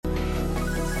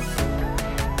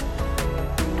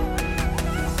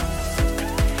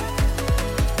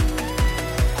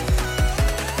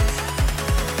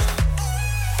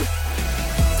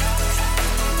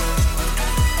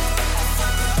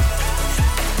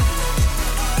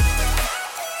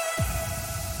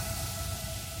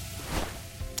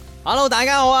Hello， 大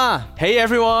家好啊 Hey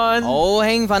everyone! 好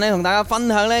興奮咧，同大家分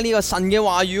享咧呢個神嘅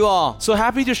話語。So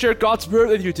happy to share God's word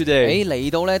with you today. 嚟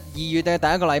到咧2月嘅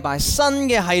第一個禮拜，新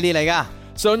嘅系列嚟噶。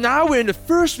So now we're in the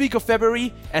first week of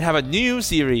February and have a new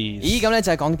series. 咁咧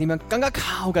就係講點樣更加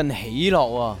靠近喜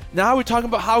樂。Now we're talking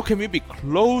about how can we be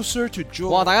closer to joy.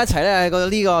 哇！大家一齊咧喺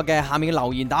呢個嘅下面嘅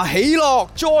留言打喜樂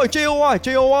joy joy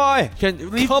joy。Can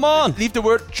Come on! leave the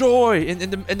word joy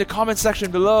in the comment section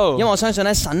below. 因為我相信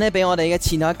咧神咧俾我哋嘅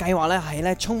前後嘅計劃咧係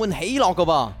咧充滿喜樂噶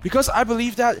噃。Because I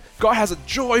believe that God has a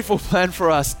joyful plan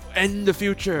for us in the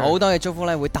future. 好多嘅祝福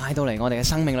咧會帶到嚟我哋嘅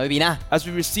生命裏邊啊。As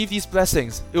we receive these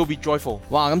blessings, it will be joyful.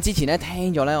 哇！咁之前咧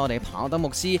聽咗咧我哋彭德牧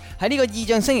師喺呢個異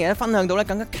象星期咧分享到咧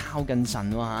更加靠近神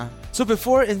吓。So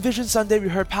before in Vision Sunday, we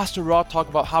heard Pastor Rod talk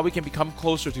about how we can become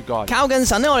closer to God. 靠近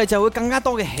神咧，我哋就會更加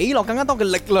多嘅喜樂，更加多嘅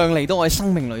力量嚟到我哋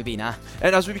生命裏邊啊。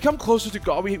And as we become closer to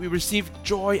God, we receive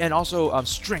joy and also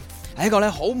strength. 係一個咧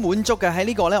好滿足嘅喺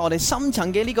呢個咧我哋深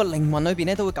層嘅呢個靈魂裏邊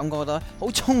咧都會感覺到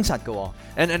好充實嘅。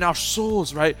And our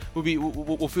souls, right,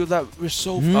 will feel that we're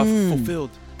so fulfilled.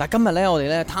 但今日咧我哋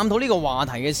咧探討呢個話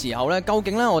題嘅時候咧，究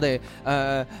竟咧我哋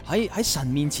喺神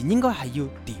面前應該係要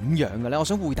點樣嘅咧？我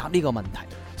想回答呢個問題。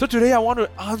So today I want to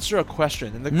answer a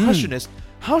question, and the question is,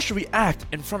 how should we act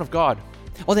in front of God?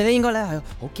 我哋咧應該咧係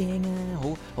好驚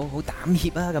啊，好膽怯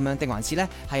啊咁樣，定還是咧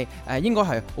係應該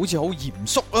係好似好嚴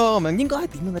肅啊咁樣？應該係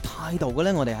點樣嘅態度嘅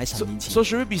咧？我哋喺神面前。So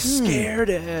should we be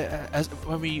scared as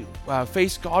when we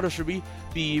face God, or should we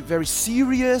be very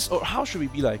serious, or how should we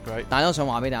be like, right? 但係我想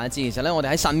話俾大家知，其實咧我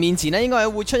哋喺神面前咧應該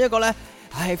係活出一個咧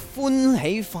係歡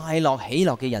喜快樂喜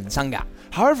樂嘅人生㗎。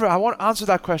However, I want to answer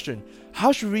that question.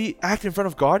 How should we act in front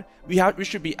of God? We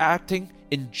should be acting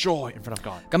in joy in front of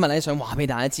God. 今日咧想話俾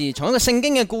大家知，從一個聖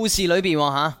經嘅故事裏邊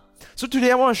吓。So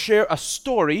today I want to share a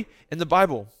story in the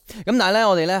Bible. 咁但係咧，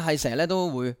我哋咧係成日咧都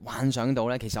會幻想到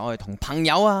咧，其實我哋同朋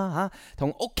友啊同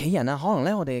屋企人啊，可能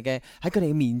咧我哋嘅喺佢哋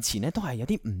嘅面前咧，都係有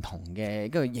啲唔同嘅一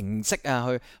個形式啊，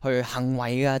去行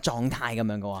為啊狀態咁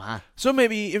樣嘅吓。So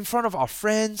maybe in front of our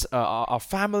friends, our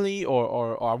family, or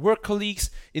our work colleagues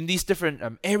in these different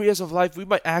areas of life, we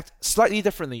might act slightly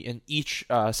differently in each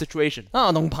situation.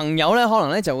 同朋友咧可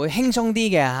能咧就會輕鬆啲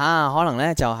嘅吓，可能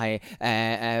咧就係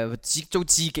做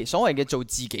自己所謂嘅做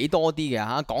自己多啲嘅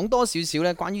吓，講多少少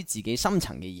咧關於自己深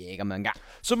層嘅嘢咁樣噶。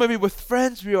So maybe with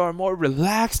friends we are more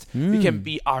relaxed. We can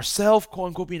be ourselves, quote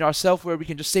unquote, being ourselves, where we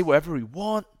can just say whatever we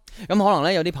want. 咁可能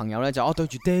咧有啲朋友咧就對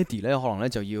住爹哋咧，可能咧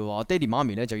就要爹哋媽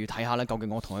咪咧就要睇下咧，究竟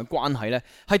我同佢關係咧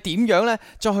係點樣咧，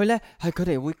再去咧係佢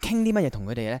哋會傾啲乜嘢，同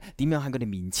佢哋咧點樣喺佢哋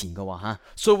面前嘅吓。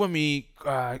So when we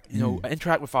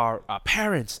interact with our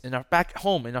parents in our back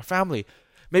home, in our family,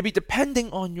 maybe depending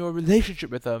on your relationship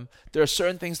with them, there are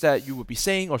certain things that you would be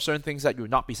saying or certain things that you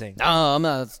would not be saying.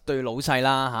 對老細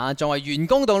啦吓，作為員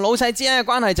工同老細之間嘅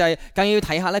關係就係更要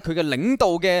睇下咧佢嘅領導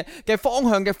嘅方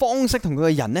向嘅方式同佢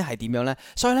嘅人咧係點樣咧，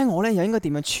所以咧我咧又應該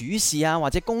點樣處事啊，或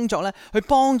者工作咧去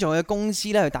幫助佢公司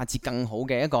咧去達至更好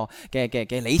嘅一個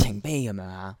嘅里程碑咁樣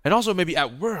啊。And also maybe at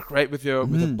work, right, with the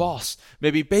boss,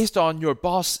 maybe based on your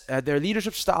boss, their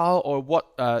leadership style or what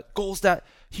goals that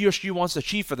he or she wants to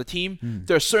achieve for the team,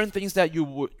 there are certain things that you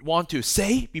would want to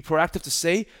say, be proactive to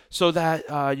say, so that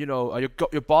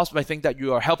your boss might think that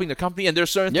you are helping the company, and there are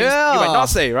certain things you might not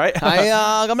say, right? 係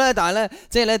啊，咁咧，但係咧，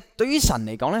即係咧，對於神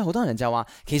嚟講咧，好多人就話，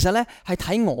其實咧係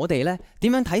睇我哋咧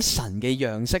點樣睇神嘅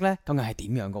樣式咧，究竟係點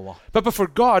樣嘅喎。But for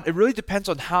God, it really depends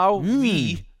on how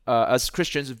we as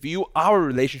Christians view our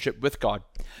relationship with God.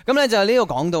 咁咧就呢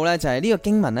個講到咧，就係呢個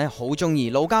經文咧好中意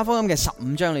路加福音嘅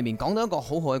15章裏面講到一個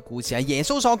好好嘅故事，係耶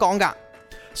穌所講噶。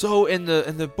So in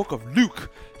the book of Luke,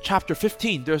 chapter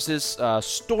 15, there's this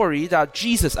story that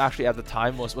Jesus actually at the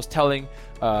time was telling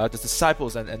the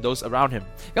disciples and those around him.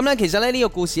 咁咧其實咧呢個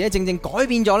故事咧正正改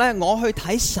變咗咧我去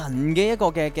睇神嘅一個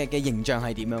嘅形象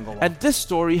係點樣嘅。And this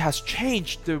story has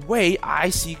changed the way I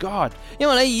see God. 因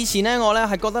為咧以前咧我咧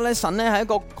係覺得咧神咧係一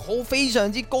個好非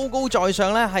常之高高在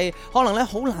上咧，係可能咧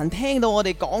好難聽到我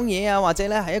哋講嘢啊，或者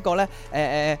咧係一個咧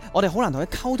我哋好難同佢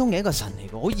溝通嘅一個神嚟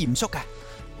嘅，好嚴肅嘅。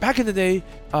Back in the day,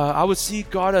 I would see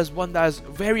God as one that is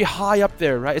very high up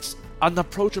there, right? It's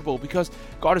unapproachable because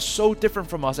God is so different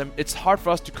from us, and it's hard for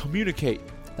us to communicate.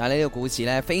 但係呢個故事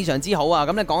咧非常之好啊！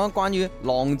咁你講緊關於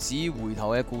浪子回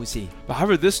頭嘅故事。But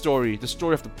however, this story, the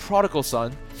story of the prodigal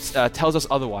son, tells us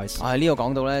otherwise. 呢個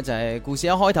講到咧就係故事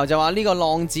一開頭就話呢個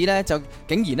浪子咧就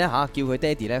竟然咧叫佢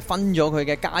爹哋咧分咗佢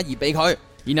嘅家業俾佢，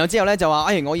然後之後咧就話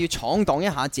我要闖蕩一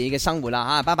下自己嘅生活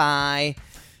啦拜拜。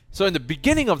So in the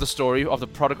beginning of the story of the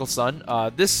prodigal son,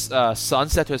 this son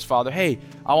said to his father, "Hey,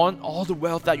 I want all the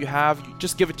wealth that you have. You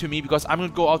just give it to me because I'm going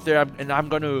to go out there and I'm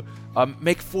going to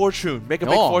make a big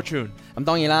fortune." 咁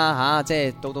當然啦即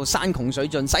係到山窮水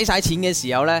盡，使晒錢嘅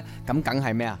時候咧，咁梗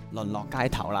係咩啊？淪落街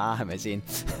頭啦，係咪先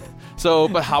？So,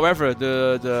 but however,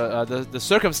 the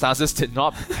circumstances did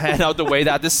not pan out the way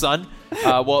that this son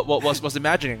was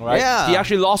imagining, right? Yeah. He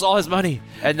actually lost all his money,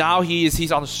 and now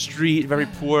he's on the street, very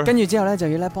poor. 跟住之後咧，就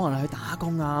要咧幫人去打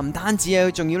工啊，唔單止啊，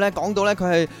仲要咧講到咧佢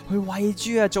係去餵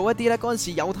豬啊，做一啲咧嗰陣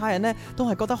時猶太人咧都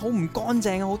係覺得好唔乾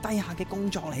淨啊、好低下嘅工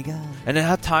作嚟㗎。And at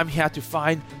that time, he had to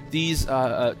find these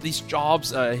jobs.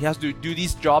 He has to do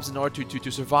these jobs in order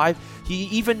to survive. He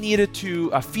even needed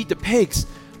to feed the pigs.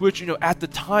 Which, at the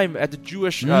time, at the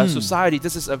Jewish society,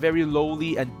 this is a very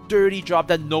lowly and dirty job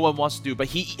that no one wants to do. But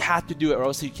he had to do it or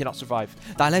else he cannot survive.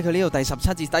 但係咧，佢呢度第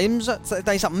17節、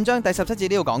第15章第17節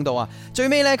呢度講到啊，最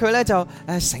尾咧佢咧就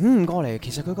醒悟過嚟，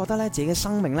其實佢覺得咧自己嘅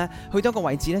生命咧去到一個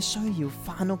位置咧，需要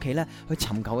翻屋企咧去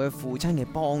尋求佢父親嘅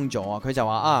幫助啊。佢就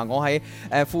話啊，我喺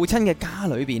父親嘅家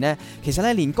裏邊咧，其實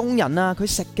咧連工人啊，佢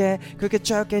食嘅、佢嘅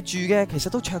着嘅、住嘅，其實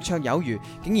都綽綽有餘。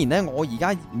竟然咧，我而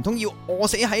家唔通要餓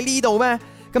死喺呢度咩？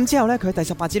咁之後咧，佢喺第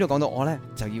18節度講到我咧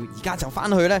就要而家就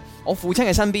翻去咧我父親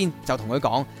嘅身邊，就同佢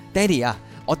講：爹哋啊，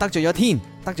我得罪咗天，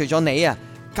得罪咗你啊！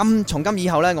從今以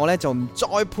後咧，我咧就唔再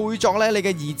配作咧你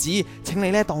嘅兒子，請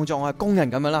你咧當作我係工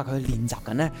人咁樣啦。佢練習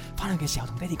緊咧，翻去嘅時候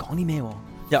同爹哋講啲咩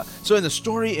？Yeah, so in the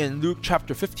story in Luke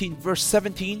chapter 15, verse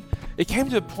 17, it came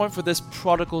to a point for this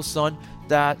prodigal son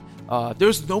that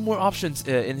there's no more options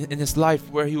in his life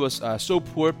where he was so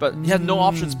poor, but he had no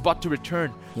options but to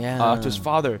return to his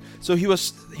father. So he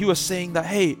was saying that,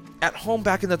 hey, at home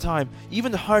back in the time,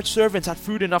 even the hired servants had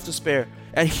food enough to spare,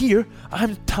 and here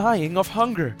I'm dying of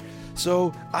hunger.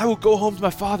 So I will go home to my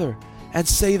father and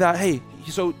say that, hey,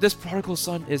 so this prodigal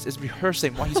son is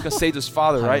rehearsing what he's going to say to his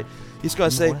father, right? He's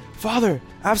going to say, Father,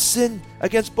 I've sinned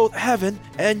against both heaven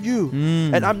and you,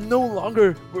 and I'm no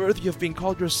longer worthy of being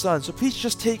called your son. So please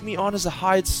just take me on as a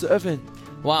hired servant.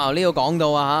 哇！呢度講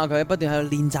到啊，佢不斷喺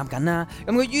度練習緊啦。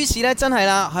咁佢於是咧真係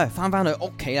啦，翻去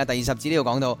屋企啦。第20節呢度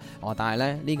講到，但係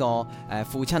咧呢個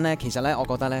父親咧，其實咧我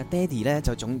覺得咧，爹哋咧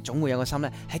就總會有個心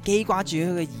咧係記掛住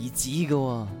佢嘅兒子嘅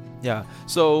喎。Yeah.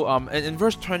 So in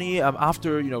verse 20,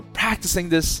 after practicing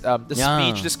this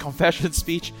speech, this confession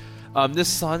speech. This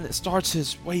son starts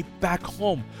his way back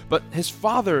home, but his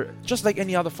father, just like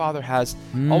any other father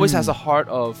always has a heart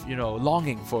of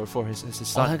longing for his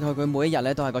son. 佢每一日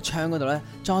咧都喺個窗嗰度咧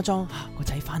裝個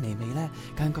仔翻嚟未咧？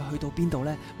究竟佢去到邊度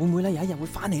咧？會唔會咧有一日會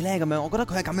翻嚟咧？咁樣，我覺得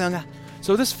佢係咁樣嘅。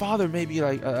So this father maybe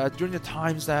during the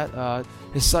times that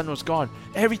his son was gone,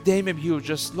 every day maybe he would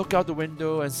just look out the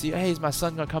window and see, hey, is my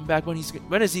son gonna come back? When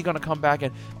is he gonna come back?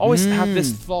 And always have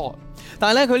this thought.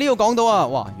 但係咧，佢呢度講到啊，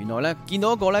哇！原來咧見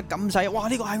到一個咧咁細，哇！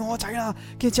呢個係我個仔啦。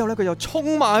跟住之後咧，佢就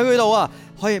衝埋去佢度啊，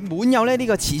可以滿有咧呢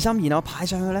個慈心，然後派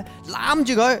上去咧攬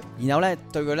住佢，然後咧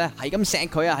對佢咧係咁錫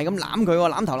佢啊，係咁攬佢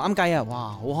喎，攬頭攬計啊，哇！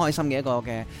好開心嘅一個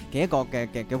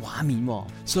嘅畫面喎。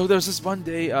So there's this one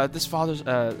day, this father,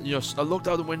 looked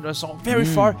out the window and saw very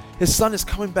far his son is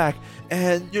coming back,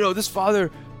 and this father.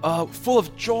 Full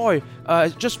of joy,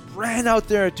 just ran out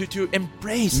there to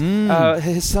embrace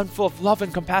his son, full of love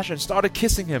and compassion, started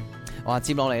kissing him. 哇！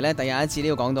接落嚟咧，第21節呢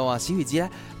度講到啊，小兒子咧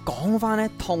講翻咧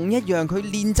同一樣佢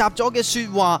練習咗嘅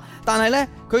説話，但係咧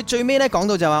佢最尾咧講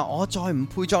到就話我再唔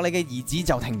配作你嘅兒子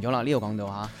就停咗啦。呢度講到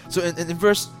嚇。So in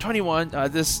verse 21,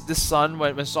 this son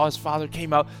when saw his father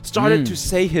came out started to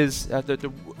say his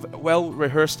the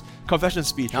well-rehearsed confession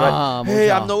speech, right? Hey,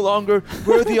 I'm no longer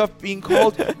worthy of being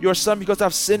called your son because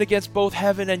I've sinned against both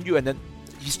heaven and you. And then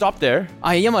he stopped there.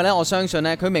 係因為咧，我相信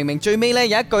咧，佢明明最尾咧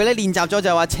有一句咧練習咗就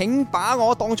係話請把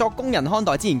我當作工人看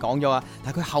待，之前講咗啊，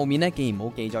但係佢後面咧竟然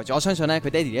冇記載住。我相信咧，佢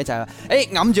爹哋咧就係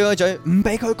揞住個嘴，唔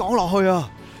俾佢講落去啊。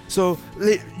So,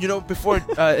 before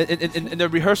in the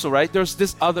rehearsal, right, there's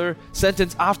this other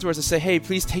sentence afterwards to say, hey,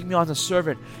 please take me on as a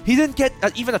servant. He didn't get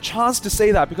even a chance to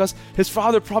say that because his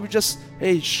father probably just,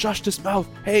 hey, shushed his mouth.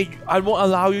 Hey, I won't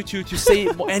allow you to say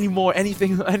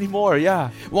anything anymore. Yeah.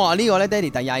 哇！呢個咧，爹哋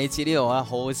第22節呢度啊，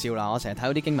好好笑啦！我成日睇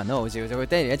到啲經文都好笑，就佢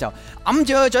爹哋咧就揞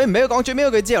住佢嘴，唔俾佢講最尾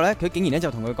嗰句之後咧，佢竟然咧就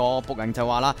同佢個僕人就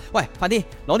話啦：喂，快啲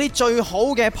攞啲最好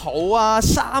嘅袍啊、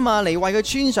衫啊嚟為佢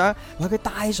穿上，為佢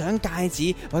戴上戒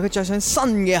指，為佢着上新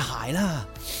嘅鞋啦。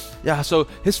Yeah, so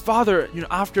his father,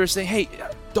 after saying, hey,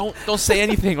 don't say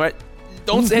anything, right?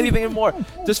 Don't say anything anymore.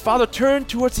 This father turned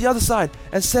towards the other side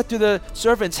and said to the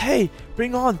servants, Hey,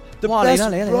 bring on the 哇， best 嚟啦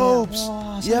嚟啦嚟啦， robes.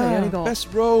 哇，犀利啊呢個， Best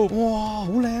robe. 哇，好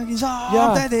靚啊件衫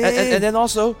Yeah. 爹 And 哋， then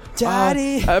also,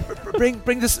 Daddy.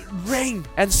 bring this ring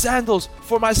and sandals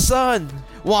for my son.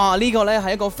 哇，呢個咧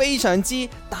係一個非常之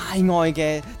大愛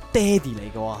嘅爹哋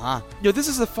嚟嘅喎嚇。This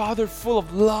is a father full of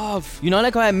love. 原來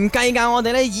咧佢係唔計較我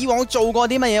哋咧以往做過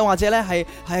啲乜嘢，或者咧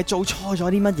係做錯咗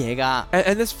啲乜嘢㗎。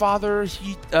And this father,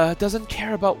 he doesn't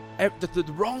care about the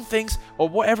wrong things or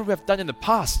whatever we have done in the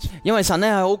past. 因為神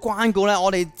咧係好關顧咧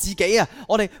我哋自己啊，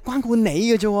我哋關顧你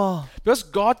嘅啫喎。Because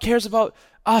God cares about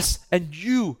us and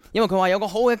you. 因為佢話有個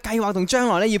好嘅計劃同將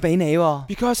來咧要俾你喎。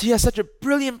Because he has such a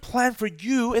brilliant plan for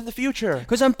you in the future.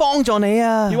 佢想幫助你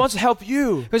啊。He wants to help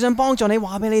you. 佢想幫助你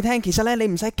話俾你聽，其實咧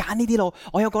你唔使揀呢啲路，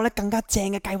我有個咧更加正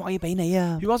嘅計劃要俾你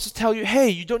啊。He wants to tell you, hey,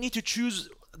 you don't need to choose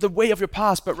the way of your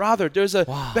past, but rather there's a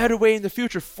better way in the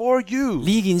future for you.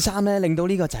 呢件衫咧令到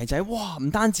呢個仔仔，哇！唔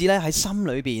單止咧喺心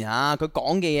裏邊啊，佢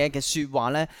講嘅嘢嘅説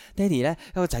話咧，爹哋咧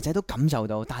一個仔仔都感受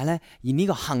到，但係咧而呢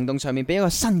個行動上面俾一個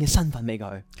新嘅身份俾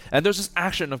佢。And there's this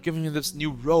action of giving him this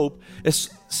new robe. It's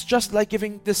just like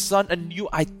giving this son a new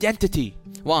identity.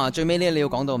 哇！最尾咧你要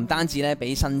講到唔單止咧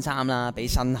俾新衫啦，俾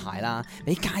新鞋啦，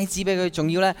俾戒指俾佢，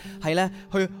仲要咧係咧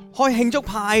去開慶祝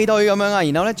派對咁樣啊！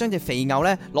然後咧將隻肥牛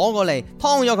咧攞過嚟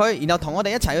劏咗佢，然後同我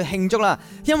哋一齊去慶祝啦。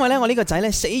因為咧我呢個仔咧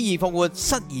死而復活，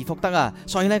失而復得啊！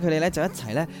所以咧佢哋咧就一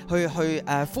齊咧去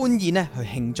歡宴咧去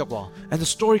慶祝。And the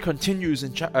story continues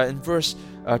in verse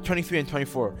 23 and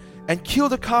 24. And kill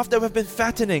the calf that we have been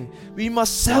fattening. We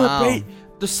must celebrate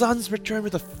the son's return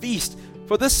with a feast.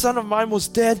 For this son of mine was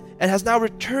dead and has now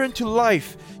returned to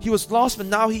life. He was lost, but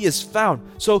now he is found.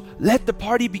 So let the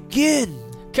party begin.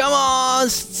 Come on！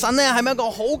 神咧係咪一個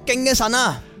好勁嘅神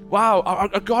啊？ Wow, our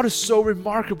God is so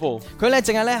remarkable. 佢咧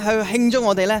淨係咧去慶祝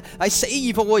我哋咧係死而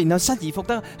復活，然後失而復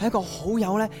得，係一個好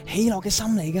有咧喜樂嘅心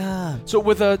嚟噶。So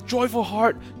with a joyful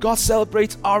heart, God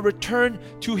celebrates our return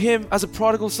to Him as a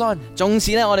prodigal son. 縱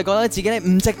使咧我哋覺得自己咧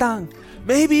唔值得。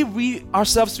 Maybe we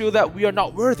ourselves feel that we are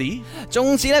not worthy.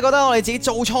 縱使咧覺得我哋自己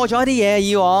做錯咗一啲嘢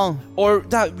以往 Or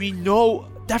that we know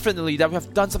definitely that we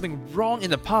have done something wrong in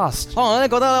the past. 可能咧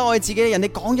覺得咧我哋自己人哋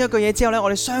講咗一句嘢之後咧，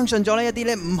我哋相信咗呢一啲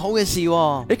咧唔好嘅事。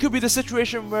It could be the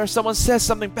situation where someone says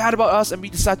something bad about us and we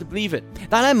decide to believe it.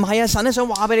 但係咧唔係啊，神咧想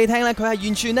話俾你聽咧，佢係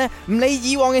完全咧唔理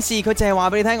以往嘅事，佢淨係話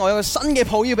俾你聽，我有個新嘅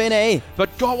抱要俾你。But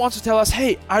God wants to tell us,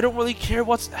 hey, I don't really care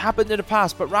what's happened in the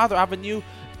past, but rather I have a new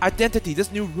identity,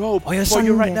 this new robe 我有 for 新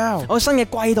you right 嘅 now. 我有新嘅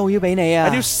季度要俾你啊 A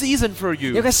new season for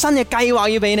有 you, 個新嘅計劃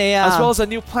要俾你 as 啊 well as a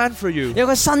new plan for you. 有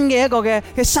個新嘅一個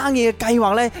嘅生意嘅計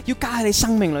劃咧，要加喺你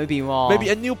生命裏邊。 Maybe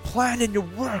a new plan in your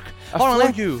work 可能 for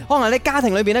咧 you. 可能你家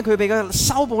庭裏邊咧，佢俾佢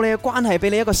修補你嘅關係，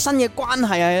俾你一個新嘅關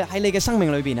係喺你嘅生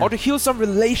命裏邊 Or 啊！ to heal some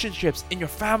relationships in your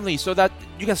family so that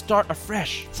you can start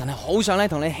afresh. 神係好想咧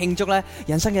同你慶祝咧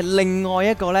人生嘅另外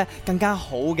一個咧更加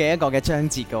好嘅一個嘅章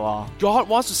節嘅。 God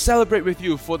wants to celebrate with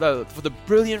you for the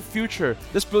brilliant future,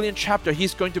 this brilliant chapter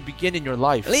He's going to begin in your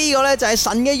life. 呢個咧就係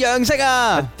神嘅樣式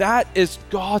啊！ And that is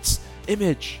God's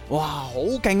image. 哇，好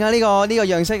勁啊！呢個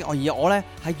樣式，而我咧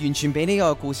係完全俾呢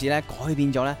個故事咧改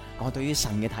變咗咧我對於神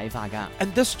嘅睇法噶。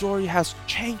 And this story has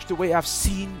changed the way I've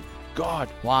seen God.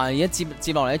 哇！而家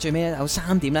接落嚟最尾有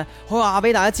3點咧，可以話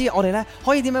俾大家知，我哋咧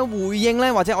可以點樣回應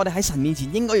咧，或者我哋喺神面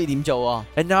前應該要點做啊？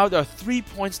 And now there are 3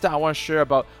 points that I want to share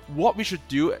about what we should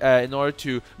do in order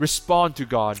to respond to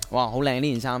God. 哇，好靚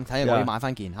呢件衫，睇下我要買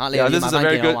翻件嚇，你又 Yeah, 要 this 買 is a 翻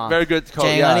very 件 good, 啊嘛？ very good coat.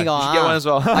 正啊 Yeah, 呢個 you should get one as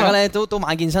well. 大家咧都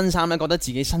買件新衫咧，覺得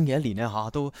自己新嘅一年咧嚇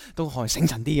都可以醒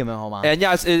神啲咁樣，好嘛？ And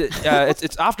yeah,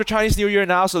 it's after Chinese New Year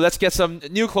now, so let's get some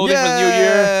new clothing for the New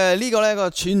Year. 呢個咧個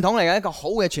傳統嚟嘅，一個好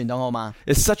嘅傳統，好嘛？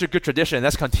 It's such a good tradition.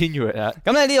 Let's continue it.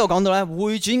 咁咧呢度講到咧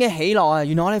回轉嘅喜樂啊，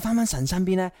原來我哋翻神身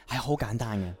邊咧係好簡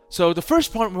單嘅。 So the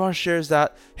first point we want to share is that,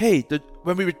 hey,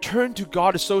 when we return to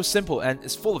God, it's so simple and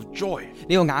it's full of joy.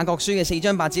 呢個雅各書嘅4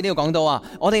章8節呢度講到啊，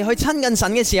我哋去親近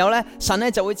神嘅時候咧，神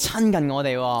咧就會親近我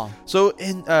哋。 So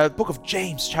in book of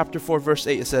James, chapter 4, verse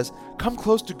 8, it says, come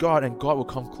close to God and God will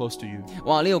come close to you.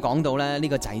 哇！呢度講到咧呢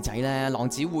個仔仔咧浪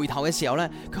子回頭嘅時候咧，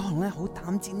佢可能咧好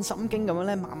膽戰心驚咁樣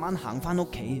咧，慢慢行翻屋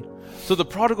企。 So the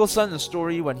prodigal son in the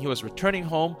story, when he was returning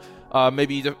home,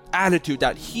 maybe the attitude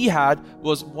that he had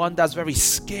was one that's very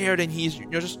scared and he's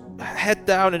just head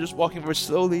down and just walking very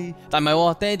slowly. 但唔係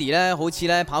喎，爹哋咧好似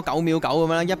咧跑9秒9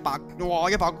咁樣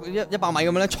，100米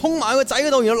咁樣咧，衝埋個仔嗰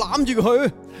度，然後攬住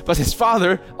佢。 But his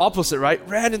father, opposite, right,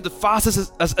 ran in the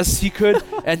fastest as he could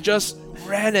and just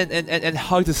ran and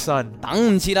hugged his son.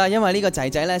 等唔切啦，因為呢個仔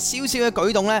仔咧少少嘅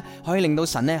舉動咧，可以令到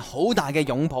神咧好大嘅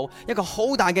擁抱，一個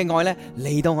好大嘅愛咧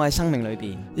嚟到我哋生命裏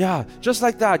邊。 Yeah, just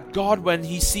like that, God, when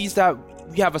he sees that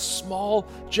we have a small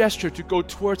gesture to go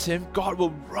towards Him, God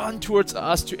will run towards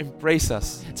us to embrace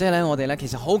us. 即係咧，我哋咧其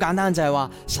實好簡單，就係話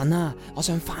神啊，我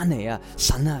想翻嚟啊，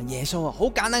神啊，耶穌啊，好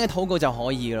簡單嘅禱告就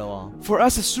可以咯。For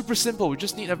us, it's super simple. We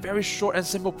just need a very short and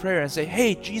simple prayer and say,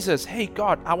 "Hey Jesus, hey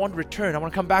God, I want to return. I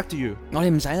want to come back to you." 我哋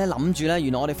唔使咧諗住咧，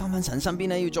原來我哋翻返神身邊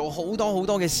咧要做好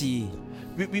多嘅事。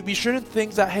We shouldn't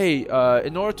think that, hey,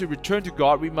 in order to return to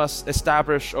God, we must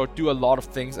establish or do a lot of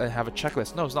things and have a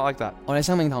checklist. No, it's not like that. 我哋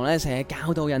生命堂咧成日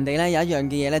教導人哋咧有一樣嘅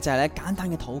嘢咧就係咧簡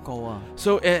單嘅禱告啊。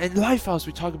So in Lifehouse,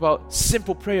 we talk about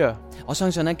simple prayer. 我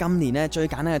相信咧今年咧最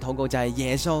簡單嘅禱告就係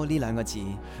耶穌呢兩個字。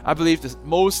I believe the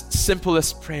most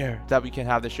simplest prayer that we can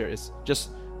have this year is just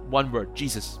one word,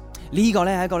 Jesus. 呢個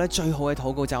咧係一個咧最好嘅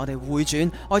禱告，就係我哋回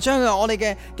轉，我哋將我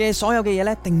哋嘅所有嘅嘢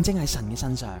咧定睛喺神嘅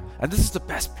身上。And this is the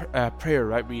best prayer,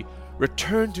 right? We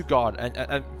return to God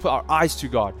and put our eyes to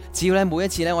God. 只要咧每一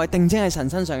次咧我哋定睛喺神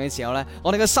身上嘅時候咧，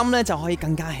我哋嘅心咧就可以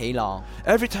更加喜樂。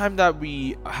Every time that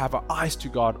we have our eyes to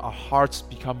God, our hearts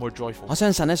become more joyful. 我相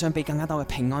信神咧想俾更加多嘅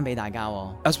平安俾大家。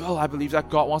As well, I believe that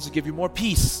God wants to give you more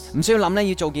peace. 唔需要諗咧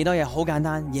要做幾多嘢，好簡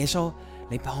單，耶穌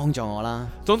你幫助我啦。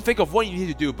Don't think of what you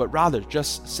need to do, but rather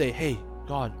just say, "Hey,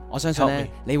 God, 我相信 help 咧 me."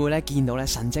 你會咧見到咧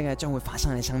神蹟咧將會發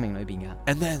生喺你生命裏邊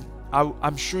噶。And then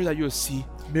I'm sure that you'll see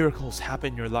miracles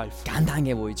happen in your life. 簡單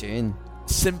嘅回轉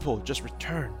Simple, just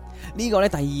return. 呢個咧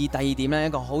第二點咧一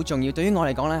個好重要，對於我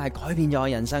嚟講咧係改變咗我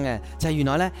人生嘅，就係原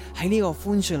來咧喺呢個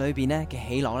寬恕裏邊咧嘅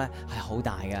喜樂咧係好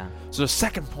大噶。So the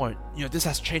second point, this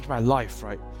has changed my life,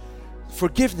 right?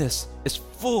 Forgiveness is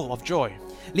full of joy.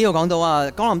 呢度講到啊，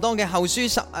哥林多嘅後書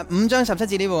5章17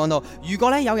節呢度講到，如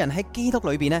果咧有人喺基督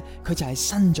裏邊咧，佢就係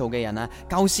新造嘅人啊，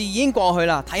舊事已經過去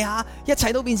啦，睇下一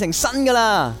切都變成新噶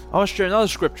啦。I want to share another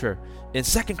scripture. In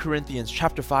 2 Corinthians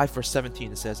chapter 5, verse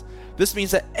 17, it says, "This means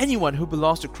that anyone who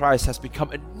belongs to Christ has become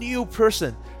a new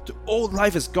person. The old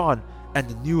life is gone, and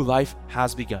the new life has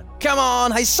begun." Come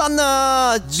on， 係新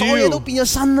啊，所有嘢都變咗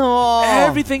新咯。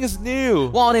Everything is new.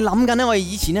 哇，我哋諗緊咧，我哋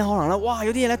以前咧可能咧，哇，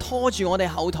有啲嘢咧拖住我哋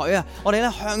後腿啊，我哋咧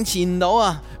向前唔到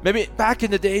啊。Maybe back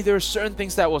in the day, there were certain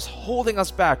things that was holding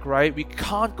us back, right? We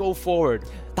can't go forward.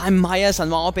 但唔係啊，神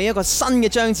話我俾一個新嘅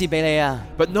章節俾你啊。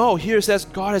But no, here it says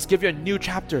God has given you a new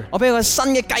chapter. 我俾一個新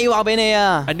嘅計劃俾你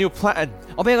啊。A new plan.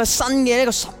 我俾一個新嘅一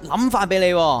個諗法俾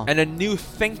你。And a new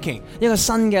thinking. 一個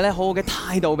新嘅咧好好嘅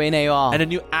態度俾你。And a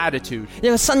new attitude. 一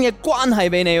個新嘅關係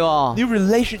俾你。New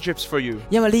relationships for you.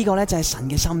 因為呢個咧就係神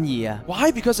嘅心意啊。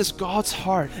Why? Because it's God's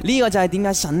heart. 呢個就係點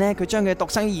解神咧佢將佢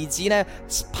獨生兒子咧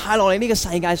派落嚟呢個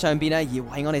世界上邊咧，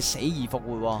而為我哋死而復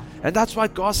活。And that's why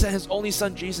God sent His only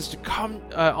Son Jesus to come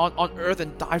on earth and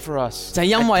die for us. 就係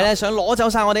因為咧想攞走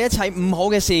晒我哋一切唔好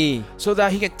嘅事 So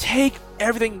that He can take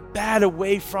everything bad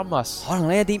away from us. 可能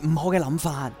呢一啲唔好嘅諗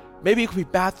法， Maybe it could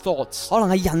be bad thoughts. 可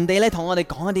能係人哋咧同我哋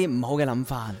講一啲唔好嘅諗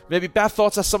法， Maybe bad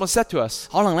thoughts that someone said to us.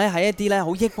 可能咧係一啲咧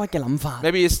好抑鬱嘅諗法，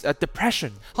 Maybe it's depression.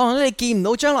 可能咧你見唔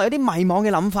到將來有啲迷茫嘅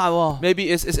諗法，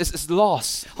 Maybe it's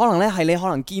loss. 可能咧係你可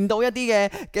能見到一啲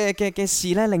嘅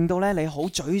事咧，令到咧你好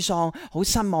沮喪、好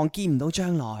失望，見唔到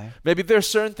將來。 Maybe there are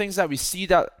certain things that we see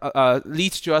that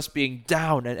leads to us being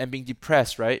down and being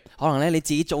depressed, right? 可能咧你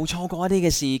自己做錯過一啲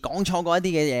嘅事，講錯過一啲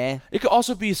嘅嘢。 It could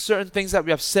also be certain things that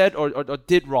we have said or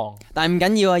did wrong. 但係唔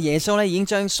緊要啊，耶穌咧已經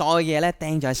將所有嘢咧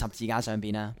釘咗喺十字架上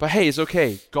邊啦。 But hey, it's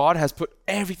okay. God has put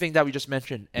everything that we just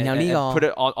mentioned and put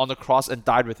it on the cross and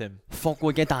died with Him. 復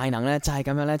活嘅大能咧就係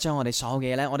咁樣咧，將我哋所有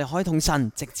嘅嘢咧，我哋可以同神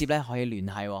直接咧可以聯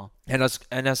繫。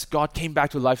And as God came back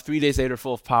to life 3 days later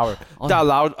full of power, that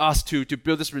allowed us to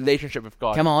build this relationship with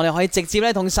God. 咁我哋可以直接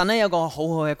咧同神咧有個好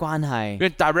好嘅關係。 We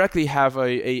can directly have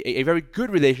a very good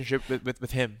relationship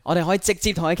with Him. 我哋可以直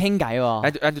接同佢傾偈。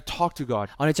And to talk to God.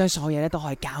 我哋將所有嘢咧都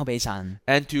可以交俾神。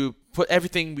 And to put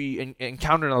everything we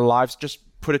encounter in our lives, just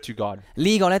put it to God.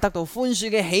 呢個咧得到寬恕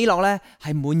嘅喜樂咧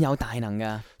係滿有大能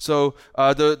噶。 So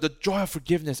the joy of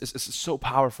forgiveness is so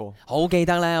powerful. 好記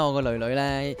得咧，我個女女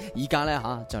咧而家咧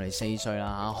就嚟4歲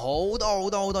啦，好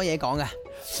多嘢講嘅。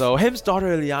 So him's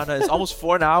daughter Eliana is almost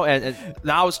 4 now, and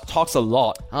now talks a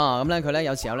lot. 咁咧佢咧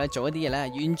有時候咧做一啲嘢咧，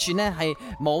完全咧係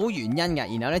冇原因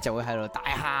嘅，然後咧就會喺度大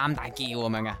喊大叫咁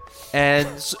樣嘅。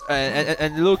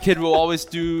And the little kid will always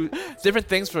do different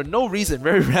things for no reason,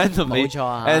 very randomly. 冇錯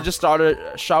啊。 And just started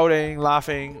shouting,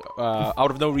 laughing out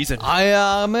of no reason. 係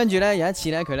啊，咁跟住咧有一次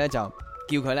咧佢咧就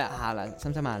叫佢咧嗱，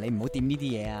心心啊，你唔好掂呢啲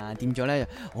嘢啊，掂咗咧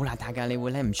好邋遢噶，你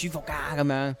會咧唔舒服噶咁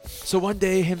樣。 So one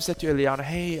day him said to Eliana,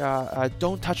 "Hey,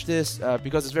 don't touch this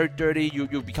because it's very dirty.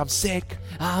 You'll become sick."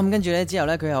 咁跟住咧之後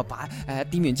咧佢又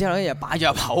掂完之後咧又擺咗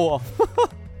入口喎。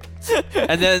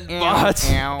And then but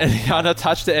Eliana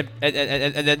touched it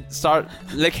and then start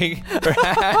licking her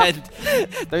hand.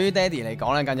 對於爹哋嚟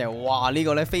講咧，簡直哇呢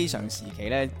個咧非常時期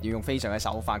咧要用非常嘅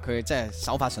手法，佢真係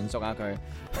手法純熟啊佢。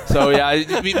So yeah,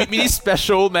 we need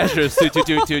special measures to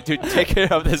take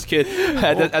care of this kid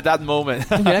at that moment.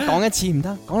 跟住咧講一次唔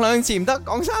得，講兩次唔得，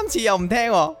講三次又唔聽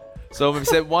喎。So we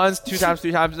said once, 2 times,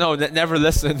 3 times, no, never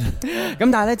listen. 咁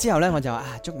但係咧之後咧我就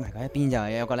捉埋佢一邊，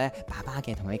就有個咧爸爸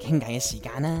嘅同佢傾偈嘅時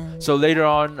間啦。So later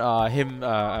on, him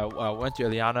went to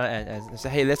Eliana and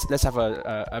said, "Hey, let's have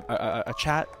a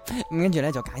chat." 咁跟住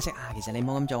咧就解釋其實你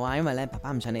冇咁做啊，因為咧爸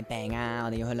爸唔想你病啊，我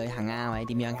哋要去旅行啊，或者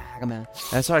點樣啊咁樣。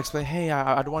And so I explained, "Hey,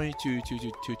 I don't want you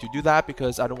to do that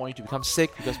because I don't want you to become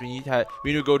sick because we need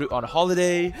to go on a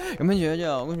holiday." 咁跟住咧就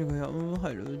佢話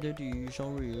係咯，爹哋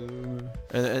sorry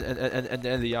啊。And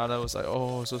then Eliana was like,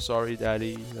 "Oh, so sorry,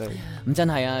 Daddy." 咁真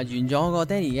係完咗個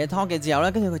爹哋嘅 talk 嘅之後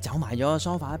咧，跟住佢走埋咗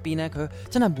梳化一邊咧，佢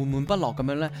真係悶悶不樂咁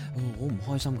樣咧，好唔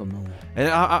開心咁樣。And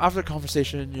after the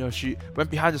conversation, she went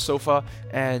behind the sofa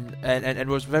and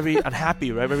was very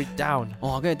unhappy, right, very down.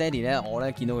 跟住爹哋咧，我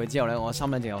咧見到佢之後咧，我心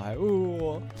咧就係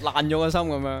爛咗個心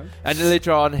咁樣。And then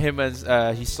later on, him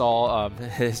and he saw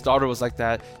his daughter was like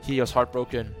that. He was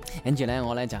heartbroken. 跟住咧，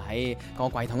我咧就喺個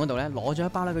櫃桶嗰度咧攞咗一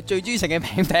包咧佢最中意食嘅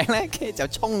餅餅咧，跟住就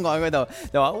衝過去嗰度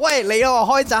就話：喂，嚟咯，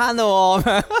開餐咯！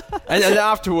 And then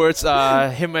afterwards,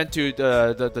 him went to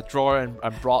the drawer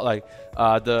and brought like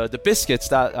the biscuits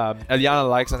that Eliana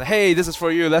likes, and hey, this is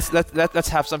for you. Let's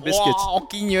have some biscuits. 哇！我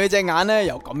見住佢隻眼咧，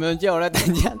由咁樣之後咧，突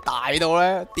然之間大到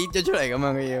咧跌咗出嚟咁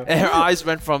樣嘅要。And her eyes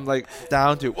went from like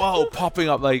down to wow, popping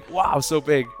up like wow, so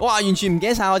big. 哇！完全唔記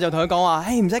得晒，我就同佢講話：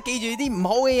唔使記住啲唔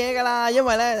好嘅嘢㗎啦，因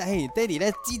為咧，爹哋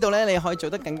咧知道咧你可以做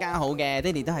得更加好嘅，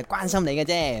爹哋都係關心你嘅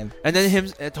啫。And then him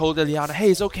told Eliana,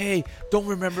 hey, it's okay. Don't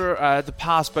remember the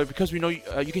past, but because we know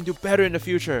you can do better in the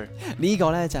future. 呢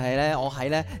個咧就係咧我喺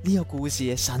咧呢個故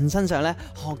事神身上咧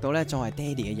學到咧作為爹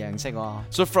哋嘅樣式。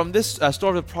So from this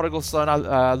story of the prodigal son, I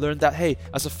learned that hey,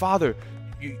 as a father,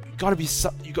 you gotta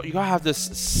have the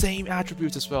same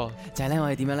attributes as well. 就係咧我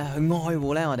哋點樣咧去愛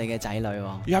護咧我哋嘅仔女。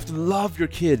You have to love your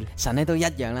kid. 神咧都一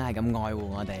樣咧係咁愛護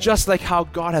我哋。Just like how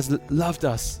God has loved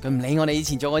us. 佢唔理我哋以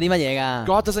前做過啲乜嘢㗎。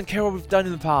God doesn't care what we've done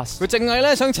in the past. 佢淨係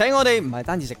咧想請我哋，唔係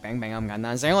單止食餅餅咁簡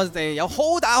單，想我哋有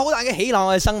好大好大嘅喜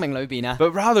樂喺生命裏邊啊。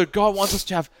But rather, God wants us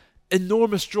to have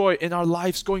enormous joy in our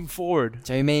lives going forward.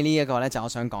 最尾呢一個咧就我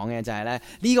想講嘅就係咧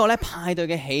呢個咧派對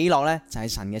嘅喜樂咧就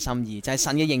係神嘅心意，就係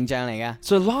神嘅形象嚟嘅。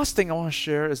So the last thing I want to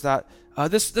share is that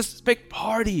this big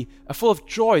party full of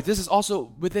joy, this is also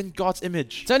within God's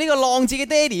image. 就係呢個浪子嘅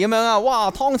爹哋咁樣啊，哇，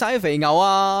湯仔肥牛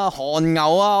啊，韓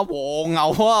牛啊，和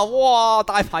牛啊，哇，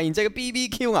大排筵席嘅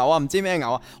BBQ 牛啊，唔知咩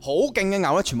牛啊，好勁嘅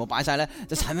牛咧，全部擺晒咧，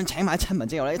就請埋親民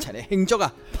之後咧一齊嚟慶祝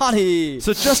啊 party。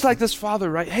 So just like this father,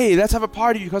 right? Hey, let's have a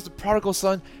party because the prodigal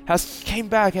son has came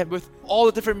back and with all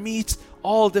the different meats,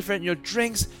 all different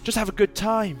drinks, just have a good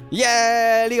time.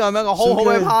 Yeah， 呢個係咪一個好好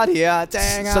嘅 party 啊？正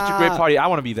啊 ！Such a great party. I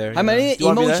want to be there. 係咪啲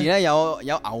emoji 咧有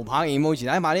牛扒嘅 emoji，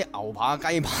 睇買啲牛扒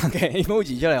雞扒嘅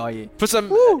emoji 出嚟可以。Put some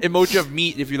emoji of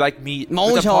meat if you like meat.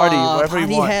 冇錯 party, whatever you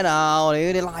party want. head 啊，我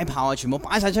哋嗰啲拉炮啊，全部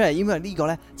擺晒出嚟，因為呢個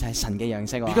咧就係神嘅樣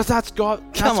式。Because that's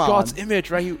God's image,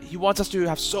 right? He wants us to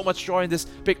have so much joy in this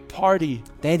big party.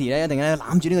 爹哋咧一定咧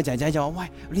攬住呢個仔仔就話：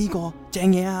喂，呢個正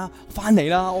嘢啊，翻嚟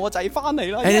啦，我個仔翻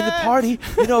嚟啦。And in the party,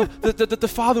 the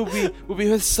father will be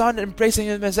with his son, embracing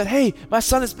him and said, "Hey, my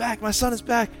son is back, my son is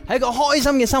back." 係一個開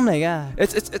心嘅心嚟嘅。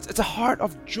It's a heart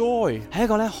of joy. 係一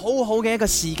個咧好好嘅一個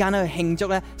時間咧去慶祝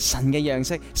咧神嘅樣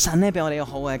式，神咧俾我哋有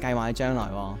好嘅計劃喺將來。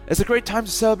It's a great time to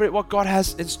celebrate what God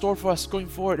has in store for us going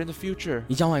forward in the future.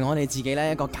 而作為我哋自己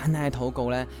咧一個簡單嘅禱告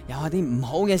咧，有一啲唔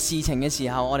好嘅事情嘅時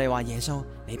候，我哋話耶穌，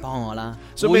你幫我啦，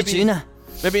回轉啊！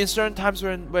 Maybe in certain times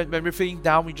when we're feeling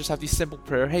down, we just have this simple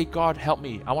prayer. Hey, God, help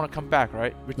me. I want to come back,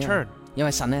 right? Return. 因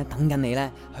為神咧等緊你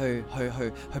咧去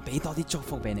俾多啲祝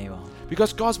福俾你。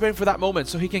Because God's waiting for that moment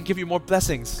so He can give you more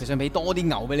blessings. 佢想俾多啲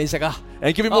牛俾你食啊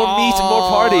And give you more meat and more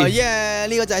party. Yeah，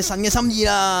 呢個就係神嘅心意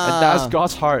啦。And that's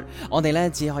God's heart. 我哋咧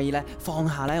只可以咧放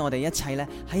下咧我哋一切咧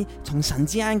喺同神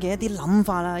之間嘅一啲諗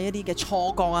法啊，一啲嘅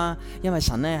錯覺啊，因為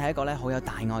神咧係一個咧好有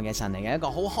大愛嘅神嚟嘅，一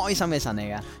個好開心嘅神嚟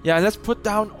嘅。Yeah, let's put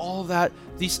down all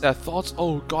these thoughts.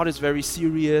 Oh, God is very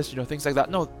serious, things like that.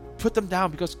 No. Put them down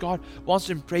because God wants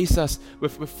to embrace us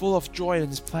with full of joy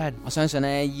in His plan. 我相信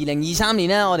咧，2023年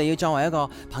咧，我哋要作為一個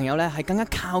朋友咧，係更加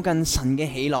靠近神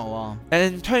嘅喜樂。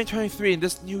And in 2023, in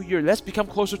this new year, let's become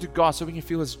closer to God so we can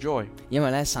feel His joy. 因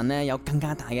為咧，神咧有更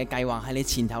加大嘅計劃喺你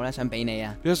前頭咧，想俾你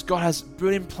啊。Because God has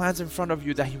brilliant plans in front of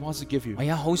you that He wants to give you. 我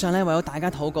有好想咧，為咗大家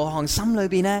禱告，可能心裏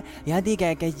邊咧有一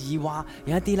啲嘅疑惑，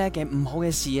有一啲咧嘅唔好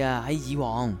嘅事啊喺以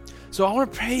往。So I want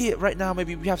to pray right now.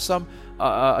 Maybe we have some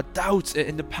doubts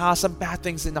in the past, some bad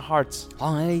things in the hearts. 可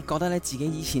能你覺得咧自己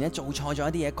以前咧做錯咗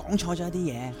一啲嘢，講錯咗一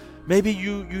啲嘢。Maybe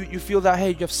you feel that, hey,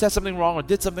 you have said something wrong or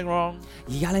did something wrong.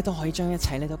 而家咧都可以將一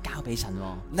切咧都交俾神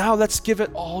喎。Now let's give it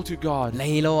all to God.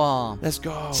 嚟咯喎 Let's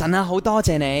go. 神啊，好多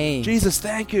謝你， Jesus,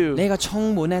 thank you. 你係一個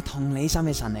充滿咧同理心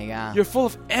嘅神嚟㗎， You're full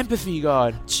of empathy,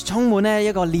 God. 充滿咧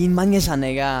一個憐憫嘅神嚟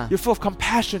㗎， You're full of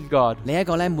compassion, God. 你係一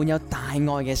個咧滿有大愛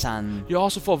嘅神。 You're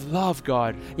also full of love,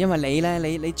 God. 因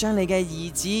為你將你嘅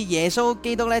兒子耶穌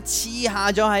基督咧賜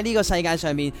下咗喺呢個世界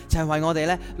上面，就係為我哋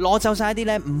咧攞走晒一啲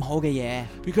咧唔好嘅嘢。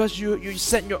 Because you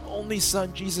sent your only son,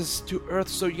 Jesus, to earth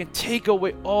so you can take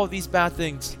away all these bad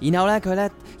things. 然後咧佢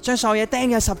咧將所有嘢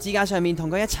釘喺十字架上面，同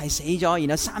佢一齊死咗，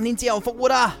然後3年之後復活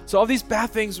啊！ So all these bad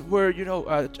things were,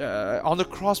 on the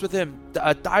cross with him,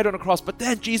 died on the cross, but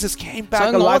then Jesus came 所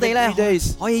back 以我 alive 哋 in 咧 3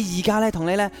 days. 可以而家咧同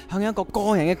你咧向一個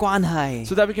個人嘅關係。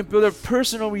 So that we can build a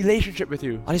personal relationship with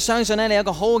you. 我哋相信咧你有一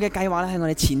個好好嘅計劃咧喺我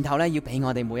哋前頭咧要俾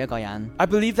我哋每一個人。 I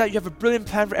believe that you have a brilliant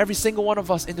plan for every single one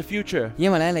of us in the future.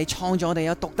 因為咧你創造我哋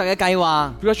有獨特嘅計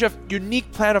劃。 Because you have unique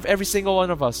plan of every single one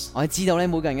of us. 我哋知道咧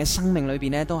每個人嘅生命裏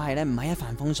邊咧都係咧唔係一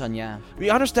帆風順嘅。 We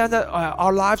understand that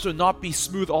our lives will not be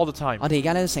smooth all the time. 我哋而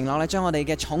家咧承諾咧將我哋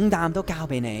嘅重擔都交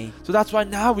俾你。 So that's why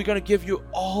now we're going to give you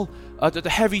all the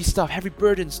heavy stuff, heavy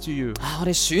burdens to you. 我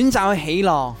哋選擇去喜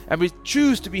樂， And we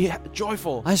choose to be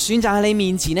joyful. 我哋選擇喺你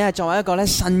面前咧作為一個咧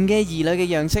神嘅兒女嘅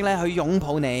樣式咧去擁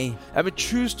抱你。 And we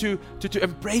choose to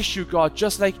embrace you, God,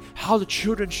 just like how the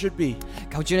children should be.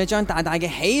 求主你將大大嘅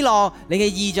喜樂、你嘅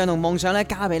意象同夢想咧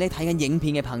交俾你睇緊影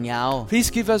片嘅朋友。 Please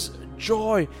give us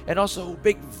joy and also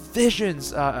big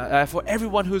visions for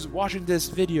everyone who's watching this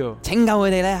video. 拯救佢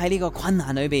哋咧喺呢個困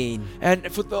難裏邊， And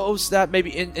for those that may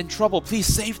be in trouble,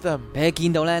 please save them. 俾佢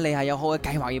見到咧你係有好嘅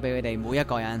計劃要俾佢哋每一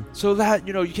個人。 So that,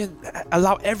 you can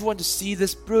allow everyone to see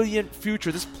this brilliant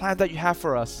future, this plan that you have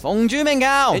for us. 奉主名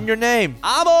教 In your name.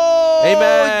 阿門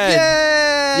Amen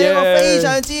耶！一個非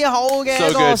常之好嘅 So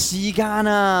一個 good 時間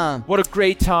啊！ What a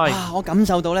great time. 我感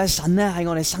受到咧神咧喺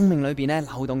我哋生命裏邊咧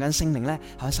流動緊聖靈咧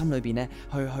喺心裏邊咧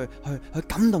去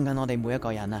感動緊我哋每一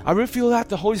個人啊！ I really feel that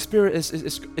the Holy Spirit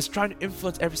is trying to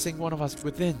influence every single one of us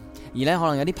within. 而咧可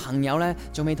能有啲朋友咧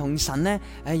仲未同神咧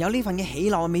有呢份嘅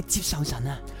喜樂，未接受神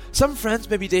啊！ Some friends,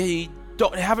 maybe they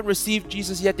haven't received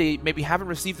Jesus yet. They maybe haven't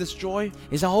received this joy.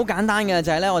 其實好簡單嘅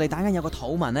就係咧，我哋等緊有個禱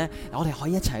文咧，我哋可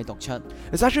以一齊去讀出。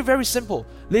 It's actually very simple.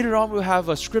 Later on, we'll have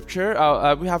a scripture.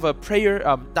 We have a prayer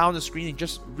down the screen. And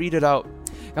just read it out.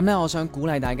 咁咧，我想鼓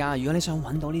勵大家，如果你想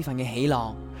揾到呢份嘅喜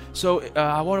樂， So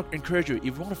I want to encourage you.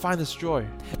 If you want to find this joy,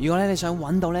 如果咧你想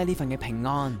揾到咧呢份嘅平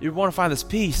安， if you want to find this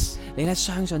peace, 你咧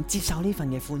相信接受呢份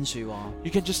嘅寬恕， you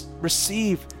can just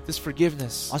receive this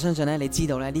forgiveness. 我相信咧你知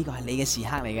道咧呢個係你嘅時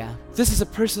刻嚟嘅， This is a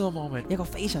personal moment. 一個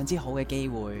非常之好嘅機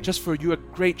會， Just for you, a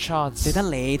great chance. 值得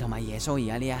你同埋耶穌而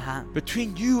家呢一刻。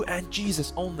 Between you and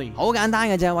Jesus only. 好簡單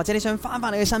嘅啫，或者你想翻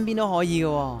返你嘅身邊都可以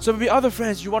嘅。 So maybe other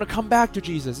friends, you want to come back to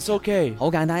Jesus. It's okay. 好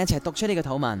簡單，一齊讀出呢個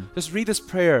禱文， Just read this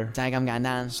prayer. 就係咁簡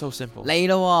單。 So simple. 嚟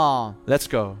咯喎！ Let's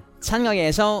go. 親愛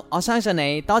耶穌，我相信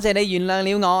你，多謝你原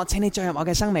諒了我，請你進入我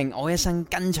嘅生命，我一生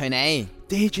跟隨你。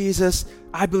 Dear Jesus,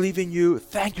 I believe in you.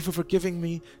 Thank you for forgiving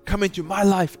me. Come into my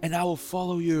life and I will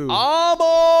follow you. 阿門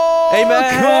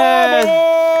Amen.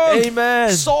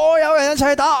 Amen. 所有人一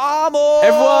齊打阿門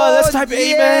Everyone, let's type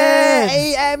amen.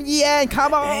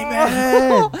 Amen，come on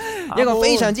Amen. 一個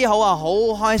非常之好啊，好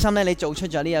開心咧，你做出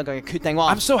咗呢一個嘅決定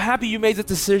喎。 I'm so happy you made the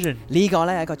decision. 呢個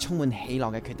咧係一個充滿喜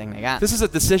樂嘅決定嚟噶。 This is a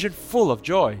decision full of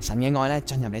joy. 神嘅愛咧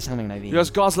進入你生命裏邊。 Because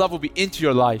God's love will be into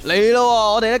your life. 嚟咯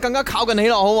喎，我哋咧更加靠近喜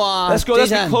樂好啊。 Let's go. Let's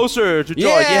be closer to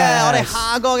joy. Yeah， 我哋 Yes.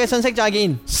 下個嘅信息再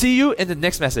見。 See you in the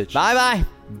next message. 拜拜。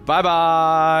 Bye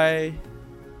bye.